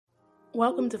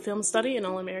Welcome to Film Study, an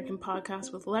all-American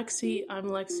podcast with Lexi. I'm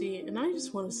Lexi, and I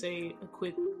just want to say a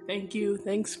quick thank you.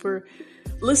 Thanks for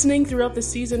listening throughout the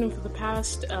season and for the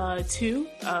past two,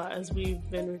 as we've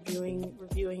been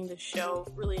reviewing the show.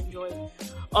 Really enjoyed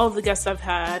all of the guests I've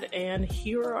had, and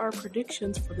here are our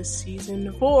predictions for the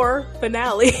season 4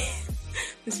 finale.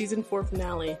 The season 4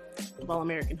 finale of All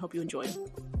American. Hope you enjoy.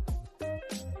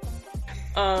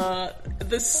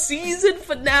 The season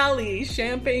finale,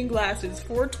 Champagne Glasses,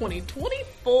 420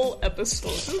 full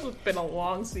episodes. This has been a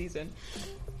long season.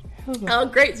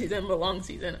 Great season, but long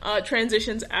season.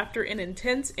 Transitions after an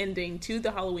intense ending to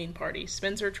the Halloween party.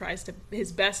 Spencer tries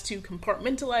his best to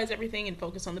compartmentalize everything and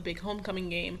focus on the big homecoming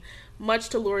game. Much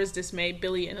to Laura's dismay,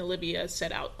 Billy and Olivia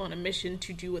set out on a mission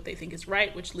to do what they think is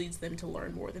right, which leads them to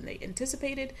learn more than they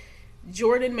anticipated.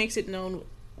 Jordan makes it known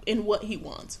in what he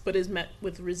wants, but is met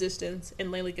with resistance, and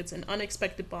Layla gets an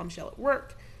unexpected bombshell at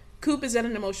work. Coop is at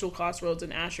an emotional crossroads,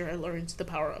 and Asher learns the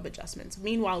power of adjustments.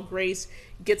 Meanwhile, Grace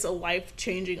gets a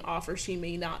life-changing offer she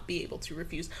may not be able to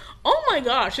refuse. Oh my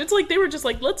gosh, it's like they were just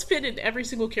like, let's fit in every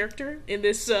single character in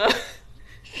this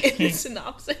in this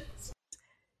synopsis.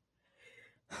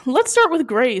 Let's start with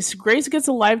Grace. Grace gets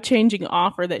a life-changing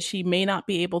offer that she may not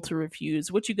be able to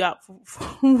refuse. What you got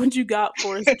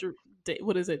for us?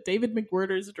 What is it? David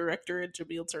McWhirter is the director and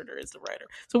Jamil Turner is the writer.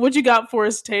 So what you got for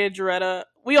us, Taya Jaretta?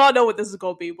 We all know what this is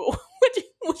going to be, but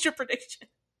what's your prediction?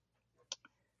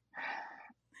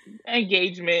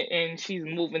 Engagement, and she's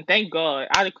moving. Thank God.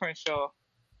 Out of Crenshaw.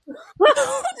 Not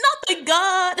thank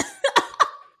God.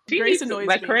 Grace annoys me.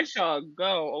 Let Crenshaw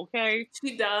go, okay?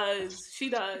 She does.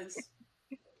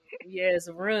 Yes,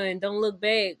 run. Don't look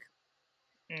back.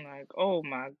 I'm like, oh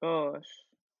my gosh.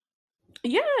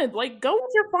 Yeah, like, go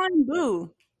with your fine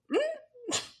boo.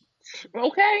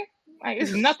 Okay. Like,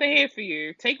 it's nothing here for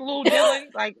you. Take little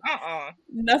Dylan. Like,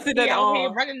 Nothing at all. Out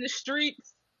here running the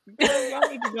streets. Girl, y'all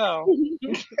need to go.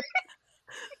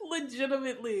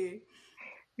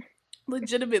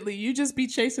 Legitimately, you just be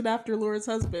chasing after Laura's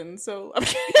husband, so...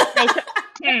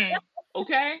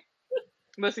 Okay.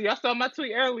 Listen, y'all saw my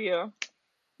tweet earlier.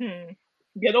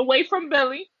 Get away from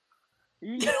Billy.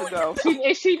 You need to go.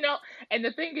 She know. And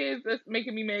the thing is, it's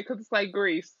making me mad because it's like,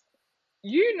 Grace,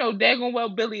 you know daggone well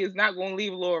Billy is not going to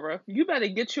leave Laura. You better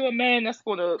get you a man that's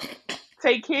going to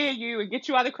take care of you and get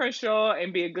you out of Crenshaw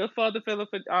and be a good father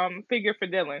figure for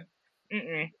Dylan.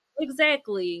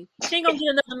 Exactly. She ain't going to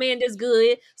get another man that's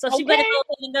good, so she better go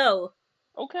ahead and go.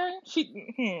 Okay.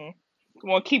 She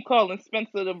want to keep calling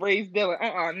Spencer to raise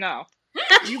Dylan. No.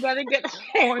 You better get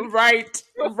on. Right.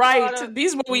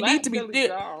 These are what we need to be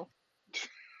doing.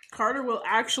 Carter will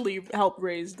actually help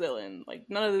raise Dylan. Like,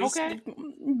 none of this. Okay.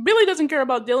 Billy doesn't care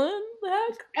about Dylan. The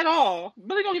heck? At all.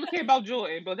 Billy don't even care about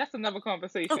Jordan, but that's another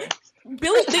conversation.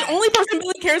 Billy, the only person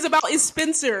Billy cares about is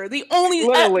Spencer. The only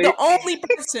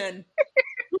person.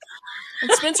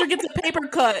 And Spencer gets a paper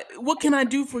cut. What can I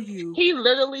do for you? He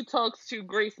literally talks to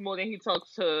Grace more than he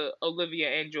talks to Olivia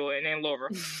and Jordan and Laura.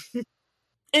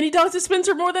 And he talks to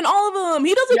Spencer more than all of them.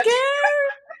 He doesn't care.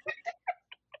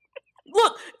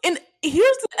 Look, and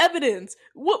here's the evidence.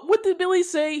 What did Billy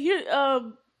say here? How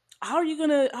are you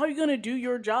gonna do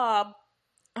your job?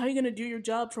 How are you gonna do your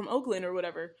job from Oakland or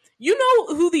whatever? You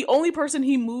know who the only person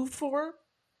he moved for?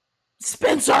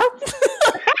 Spencer.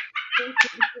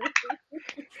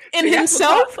 And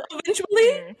himself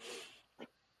eventually.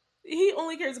 He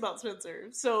only cares about Spencer.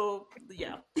 So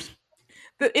yeah.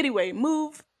 But anyway,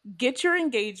 move. Get your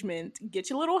engagement. Get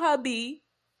your little hubby.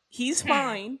 He's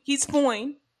fine. He's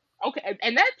fine. Okay,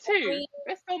 and that too.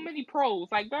 There's so many pros.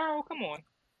 Like, girl, come on.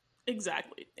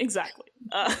 Exactly.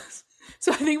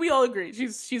 So I think we all agree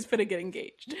she's finna get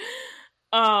engaged.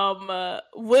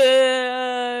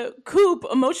 With Coop,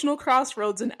 emotional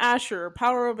crossroads, and Asher,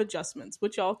 power of adjustments.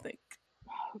 What y'all think?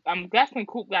 I'm guessing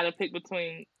Coop got to pick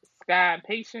between Sky and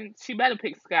Patience. She better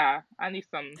pick Sky. I need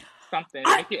something.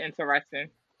 Make it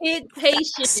interesting. Pick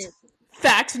Patience.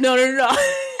 Facts. No.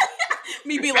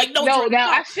 Me be like, no.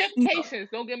 Now I ship Patience.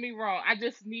 Don't get me wrong. I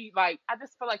just need I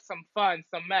just feel like some fun,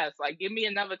 some mess. Like, give me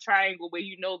another triangle where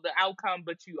you know the outcome,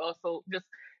 but you also just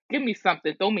give me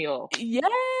something. Throw me off. Yeah.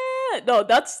 No,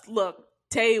 look,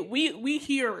 Tay. We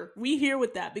here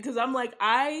with that because I'm like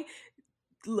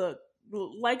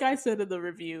like I said in the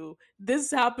review, this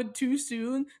happened too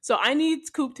soon. So I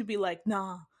need Coop to be like,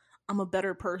 nah, I'm a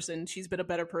better person. She's been a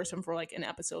better person for like an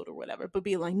episode or whatever, but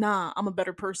be like, nah, I'm a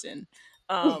better person.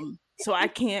 So I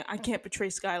can't portray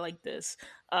Sky like this.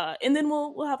 And then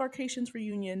we'll have our Patience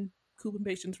reunion, Coop and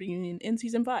Patience reunion in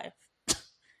season 5,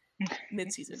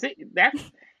 mid-season. See, that's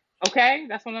okay.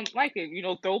 That's what I'm liking.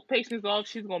 Throw Patience off.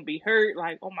 She's gonna be hurt.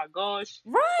 Like, oh my gosh,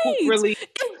 right? Coop really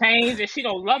change and she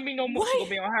don't love me no more. She gonna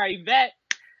be on her Yvette.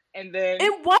 And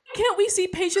why can't we see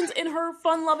Patience in her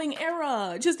fun-loving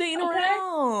era, just dating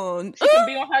around? She can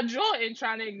be on her Jordan,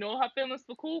 trying to ignore her feelings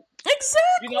for Coop.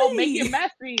 Exactly. Make it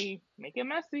messy. Make it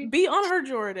messy. Be on her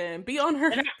Jordan. Be on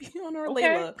her. Be on her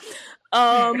Layla.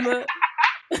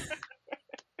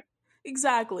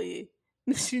 Exactly.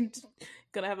 She's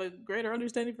gonna have a greater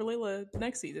understanding for Layla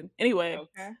next season. Anyway.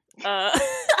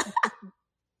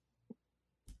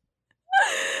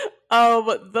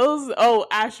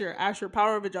 Asher,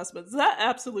 power of adjustments. That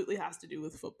absolutely has to do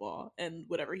with football and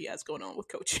whatever he has going on with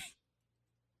coaching.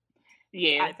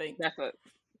 Yeah, I think that's what.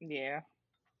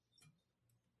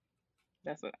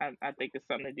 That's what I think it's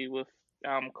something to do with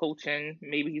coaching.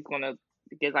 Maybe he's gonna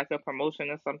get like a promotion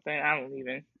or something. I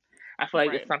feel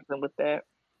like it's something with that.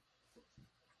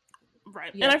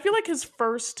 Right, and I feel like his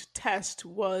first test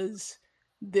was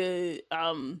the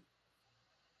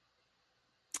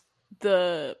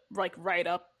like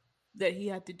write-up that he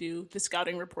had to do, the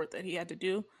scouting report that he had to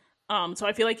do. So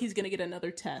I feel like he's going to get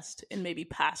another test and maybe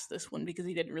pass this one because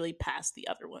he didn't really pass the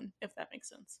other one, if that makes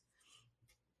sense.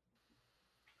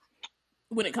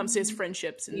 When it comes to his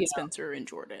friendships and Spencer and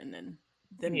Jordan and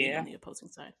them being on the opposing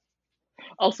side.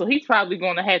 Oh, so he's probably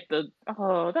going to have to,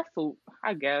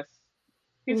 I guess.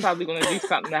 He's probably going to do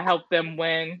something to help them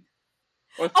win.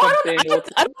 Or something. I don't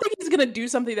think he's gonna do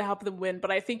something to help them win,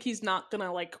 but I think he's not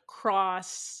gonna like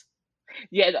cross.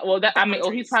 Yeah, well,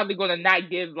 he's probably gonna not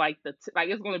give like it's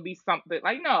gonna be something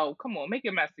like, no, come on, make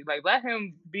it messy. Like, let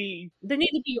him be. They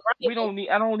need to be right.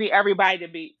 I don't need everybody to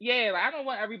be. Yeah, like, I don't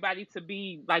want everybody to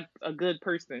be like a good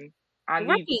person. I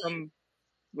need some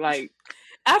like.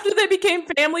 After they became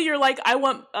family, you're like, I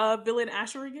want villain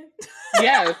Asher again.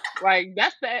 Yes, like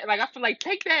that's that. Like I feel like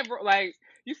take that, like.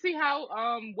 You see how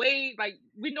Wade, like,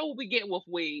 we know what we get with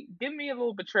Wade. Give me a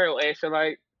little betrayal, Asher.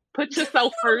 Like, put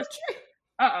yourself first.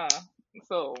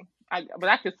 So, but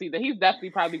I can see that he's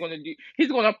definitely probably going to do. He's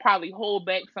going to probably hold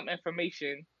back some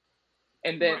information,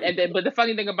 and then. But the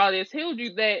funny thing about it is he'll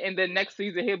do that, and then next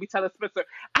season he'll be telling Spencer,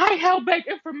 "I held back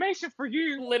information for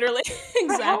you." Literally,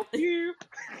 exactly. You.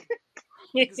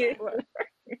 Exactly.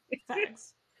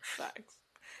 Facts.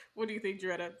 What do you think,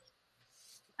 Joretta?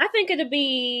 I think it'll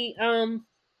be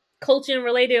coaching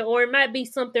related, or it might be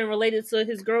something related to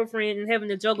his girlfriend and having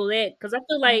to juggle that. Because I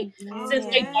feel like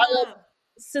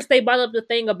since they brought up the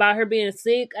thing about her being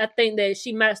sick, I think that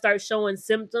she might start showing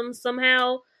symptoms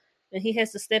somehow, and he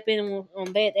has to step in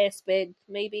on that aspect.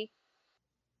 Maybe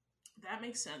that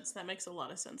makes sense. That makes a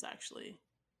lot of sense, actually.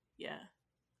 Yeah.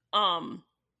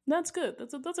 That's good.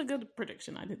 That's a good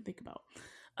prediction. I didn't think about.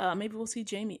 Maybe we'll see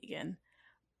Jamie again.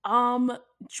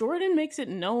 Jordan makes it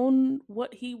known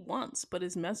what he wants, but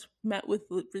is met with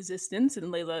resistance, and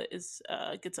Layla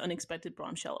gets unexpected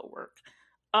bombshell at work.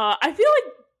 I feel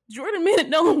like Jordan made it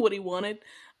known what he wanted,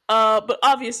 but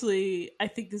obviously, I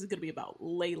think this is gonna be about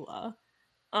Layla.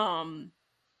 How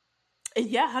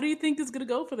do you think this is gonna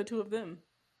go for the two of them?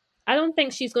 I don't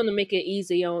think she's gonna make it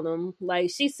easy on them.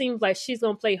 Like, she seems like she's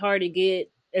gonna play hard to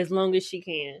get as long as she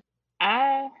can.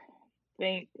 I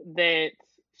think that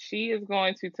she is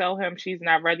going to tell him she's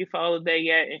not ready for all of that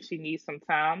yet, and she needs some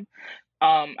time.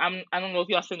 I don't know if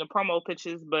y'all seen the promo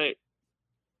pictures, but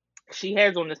she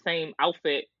has on the same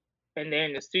outfit, and they're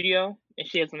in the studio, and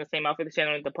she has on the same outfit that she had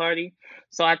on at the party.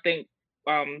 So I think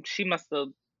she must have.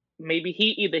 Maybe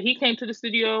he came to the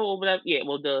studio or whatever. Yeah,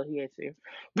 well, he had to.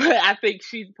 But I think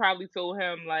she probably told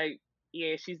him like,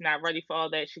 yeah, she's not ready for all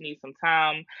that. She needs some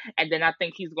time. And then I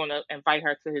think he's going to invite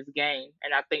her to his game.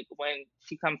 And I think when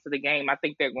she comes to the game, I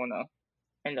think they're going to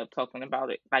end up talking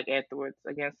about it like afterwards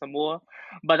again some more.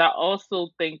 But I also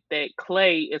think that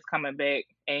Clay is coming back,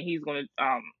 and he's going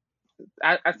to.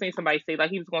 I seen somebody say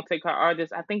like he was going to take her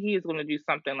artist. I think he is going to do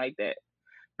something like that.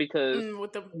 Because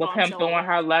with him throwing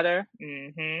her letter,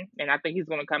 and I think he's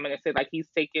going to come in and say like he's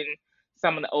taking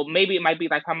some of the, or maybe it might be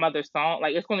like her mother's song.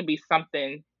 Like it's going to be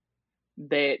something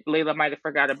that Layla might have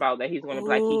forgot about that he's going to be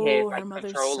like he has like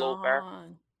control over.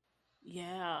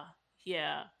 Yeah.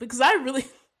 Because I really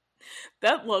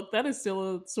that is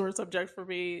still a sore subject for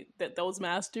me. That those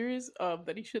masters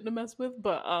that he shouldn't have messed with,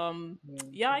 but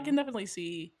I can definitely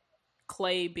see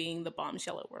Clay being the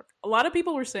bombshell at work. A lot of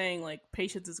people were saying like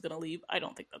Patience is gonna leave. I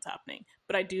don't think that's happening,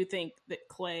 but I do think that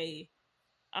Clay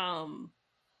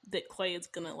is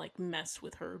gonna like mess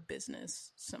with her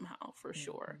business somehow for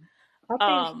sure.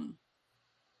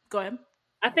 Go ahead.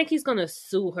 I think he's gonna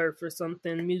sue her for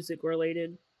something music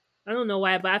related. I don't know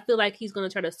why, but I feel like he's gonna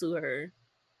try to sue her.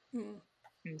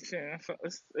 Yeah, so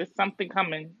it's something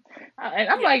coming, and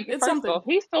I'm like, it's something.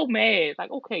 He's so mad.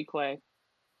 Like, okay, Clay.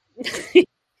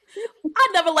 I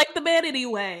never liked the man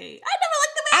anyway.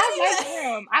 I like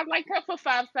him. I liked her for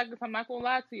 5 seconds. I'm not gonna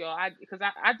lie to y'all. Because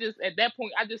I just at that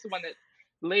point I just wanted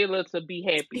Layla to be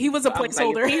happy. He was a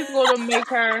placeholder. Like, he's gonna make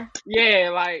her,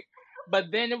 yeah. Like, but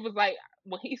then it was like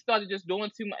when he started just doing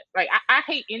too much. Like, I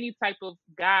hate any type of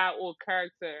guy or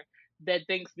character that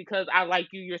thinks because I like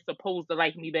you, you're supposed to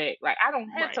like me back. Like, I don't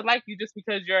have to like you just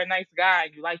because you're a nice guy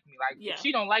and you like me. Like, if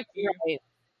she don't like you,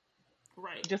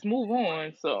 right, just move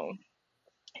on. So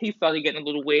he started getting a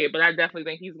little weird, but I definitely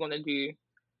think he's gonna do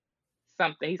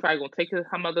something. He's probably gonna take her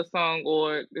mother's song,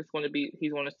 or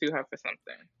he's gonna sue her for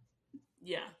something.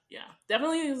 Yeah.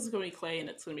 Definitely this is going to be Clay, and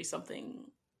it's going to be something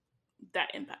that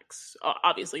impacts,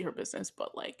 obviously, her business.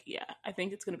 But, like, yeah, I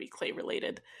think it's going to be Clay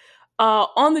related.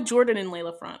 On the Jordan and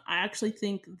Layla front, I actually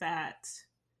think that...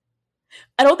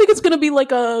 I don't think it's going to be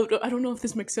like a... I don't know if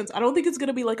this makes sense. I don't think it's going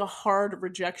to be like a hard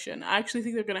rejection. I actually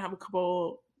think they're going to have a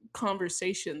couple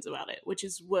conversations about it, which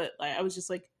is what I was just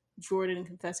like, Jordan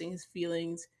confessing his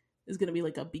feelings is going to be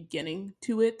like a beginning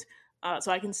to it.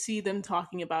 So I can see them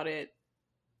talking about it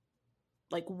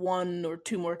like 1 or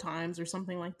 2 more times or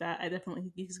something like that. I definitely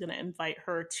think he's going to invite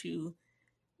her to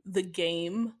the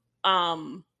game.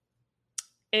 And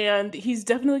he's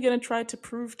definitely going to try to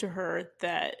prove to her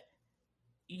that,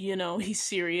 you know, he's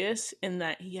serious and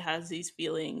that he has these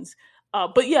feelings.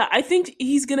 But yeah, I think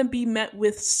he's going to be met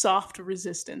with soft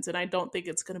resistance. And I don't think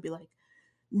it's going to be like,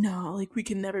 no, like we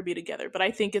can never be together. But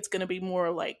I think it's going to be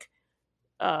more like,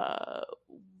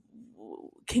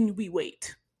 can we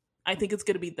wait? I think it's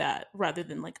going to be that rather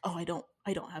than like, oh, I don't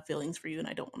have feelings for you and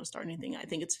I don't want to start anything. I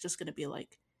think it's just going to be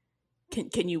like,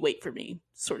 can you wait for me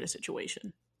sort of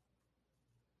situation.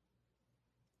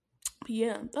 But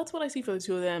yeah, that's what I see for the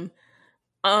two of them.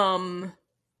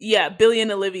 Yeah, Billy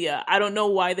and Olivia. I don't know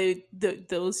why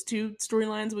those two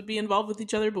storylines would be involved with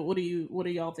each other, but what do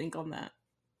y'all think on that?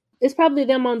 It's probably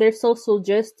them on their social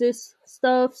justice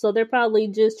stuff, so they're probably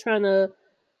just trying to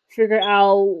figure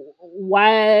out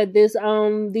why these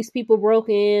people broke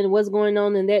in, what's going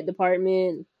on in that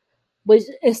department. But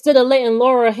instead of letting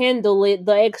Laura handle it,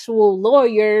 the actual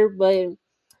lawyer, but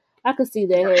I could see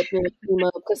that happening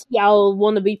because y'all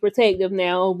want to be protective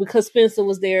now because Spencer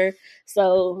was there.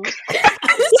 So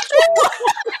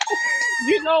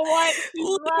you know what?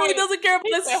 He doesn't care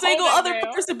about a single other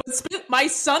person, but my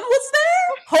son was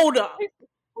there? Hold up. He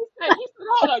said,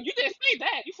 hold up, you didn't say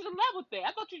that. You should have led with that.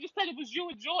 I thought you just said it was you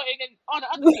and Jordan and all the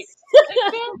other people.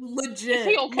 Legit. Is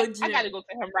he okay? Legit. I gotta go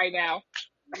to him right now.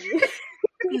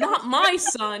 Not my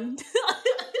son.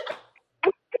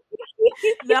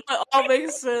 Now it all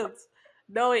makes sense.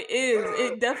 No, it is.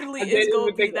 It definitely is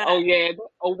going to be that. Oh, yeah.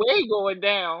 Away going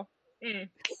down. It's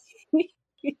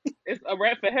a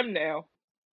wrap for him now.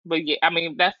 But yeah, I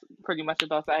mean, that's pretty much the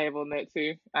thoughts I have on that,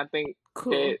 too. I think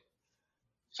that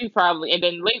she probably, and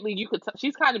then lately you could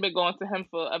she's kind of been going to him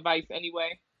for advice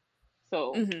anyway.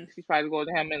 So she's probably going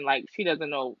to him and like, she doesn't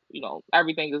know, you know,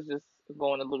 everything is just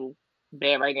going a little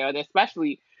bad right now. And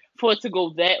especially for it to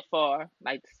go that far,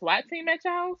 like the SWAT team at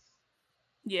your house.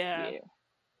 Yeah.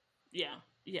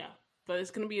 But it's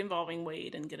going to be involving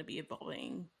Wade and going to be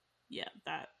involving,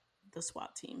 the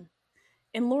SWAT team.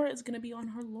 And Laura is going to be on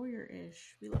her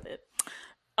lawyer-ish. We love it.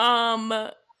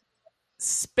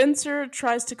 Spencer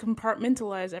tries to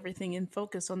compartmentalize everything and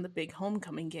focus on the big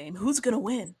homecoming game. Who's going to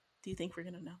win? Do you think we're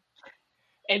going to know?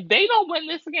 If they don't win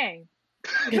this game,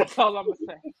 that's all I'm going to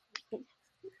say.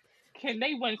 Can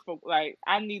they win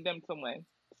I need them to win.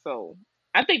 So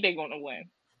I think they're going to win.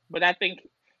 But I think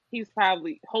he's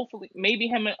probably, hopefully, maybe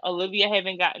him and Olivia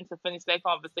haven't gotten to finish that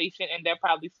conversation and they're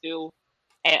probably still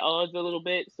at odds a little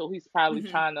bit. So he's probably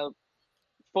trying to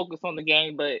focus on the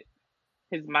game, but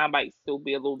his mind might still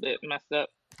be a little bit messed up.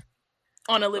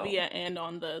 On Olivia and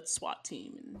on the SWAT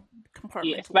team. And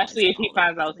yeah, especially if he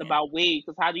finds out it's about Wade,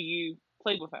 because how do you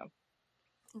play with him?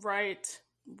 Right.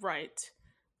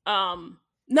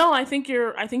 No, I think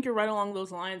you're right along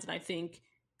those lines, and I think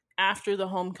after the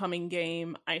homecoming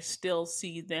game, I still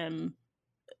see them,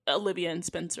 Olivia and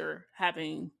Spencer,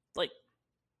 having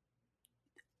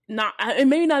and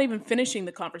maybe not even finishing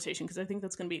the conversation because I think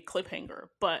that's going to be a cliffhanger,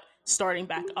 but starting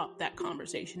back up that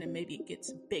conversation and maybe it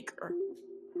gets bigger.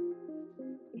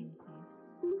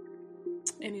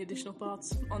 Any additional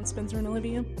thoughts on Spencer and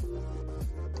Olivia?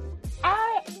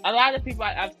 A lot of people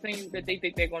I've seen that they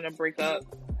think they're going to break up.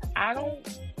 I don't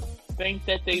think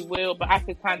that they will, but I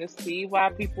could kind of see why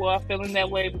people are feeling that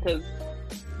way because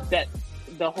that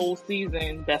the whole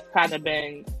season that's kind of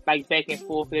been like back and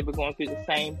forth. They've been going through the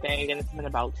same thing, and it's been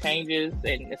about changes,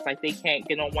 and it's like they can't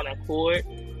get on one accord.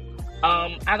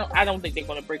 I don't think they're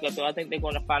going to break up though. I think they're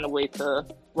going to find a way to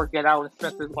work it out, and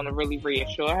Spencer's going to really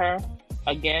reassure her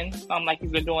again, like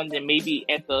he's been doing. Then maybe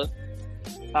at the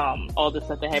all the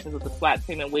stuff that happens with the SWAT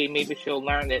team and Wade, maybe she'll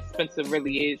learn that Spencer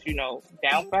really is,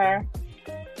 down for her.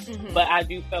 Mm-hmm. But I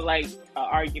do feel like an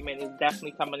argument is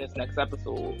definitely coming this next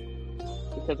episode,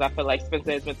 because I feel like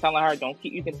Spencer has been telling her,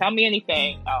 you can tell me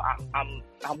anything.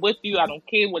 I'm with you. I don't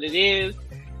care what it is.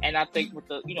 And I think with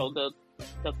the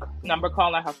number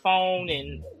calling her phone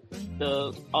and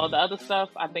all the other stuff,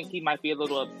 I think he might be a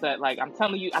little upset. Like, I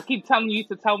keep telling you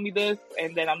to tell me this,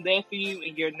 and then I'm there for you,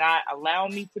 and you're not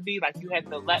allowing me to be. Like, you had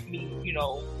to let me,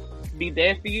 be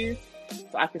there for you.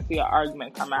 So I can see an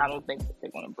argument coming. I don't think that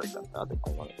they're going to break up, though. They're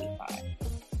going to be fine.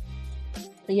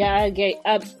 Yeah,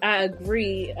 I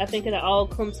agree. I think it'll all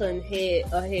come to a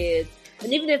head.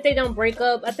 And even if they don't break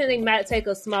up, I think they might take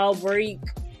a small break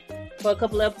for a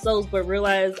couple episodes, but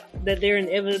realize that they're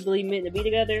inevitably meant to be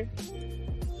together.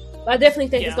 But I definitely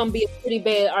think it's going to be a pretty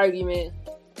bad argument.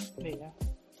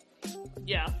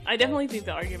 Yeah, I definitely think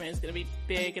the argument is going to be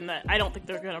big, and that I don't think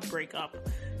they're going to break up,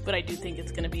 but I do think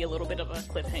it's going to be a little bit of a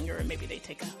cliffhanger, and maybe they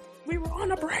we were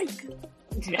on a break.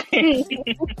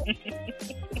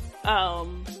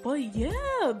 But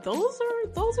yeah, those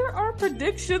are our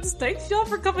predictions. Thanks y'all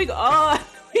for coming on.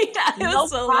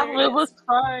 It was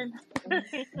fun.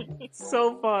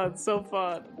 So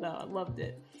fun. No, I loved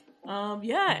it.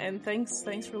 And thanks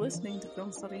for listening to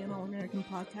Film Study and All American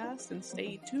Podcast, and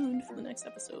stay tuned for the next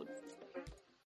episode.